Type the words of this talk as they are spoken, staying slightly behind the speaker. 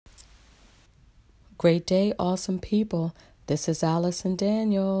Great day, awesome people. This is Allison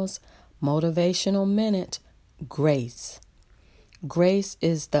Daniels. Motivational Minute. Grace. Grace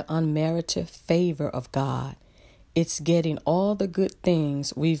is the unmerited favor of God. It's getting all the good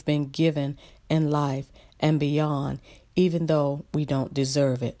things we've been given in life and beyond, even though we don't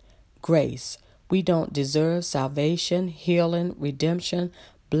deserve it. Grace. We don't deserve salvation, healing, redemption,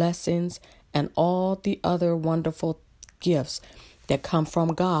 blessings, and all the other wonderful gifts that come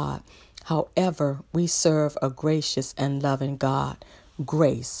from God. However, we serve a gracious and loving God.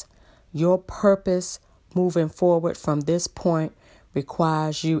 Grace. Your purpose moving forward from this point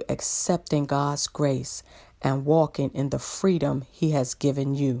requires you accepting God's grace and walking in the freedom He has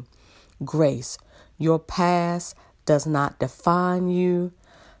given you. Grace. Your past does not define you,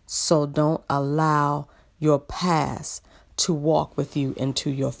 so don't allow your past to walk with you into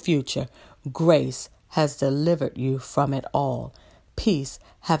your future. Grace has delivered you from it all. Peace.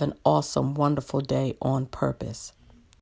 Have an awesome, wonderful day on purpose.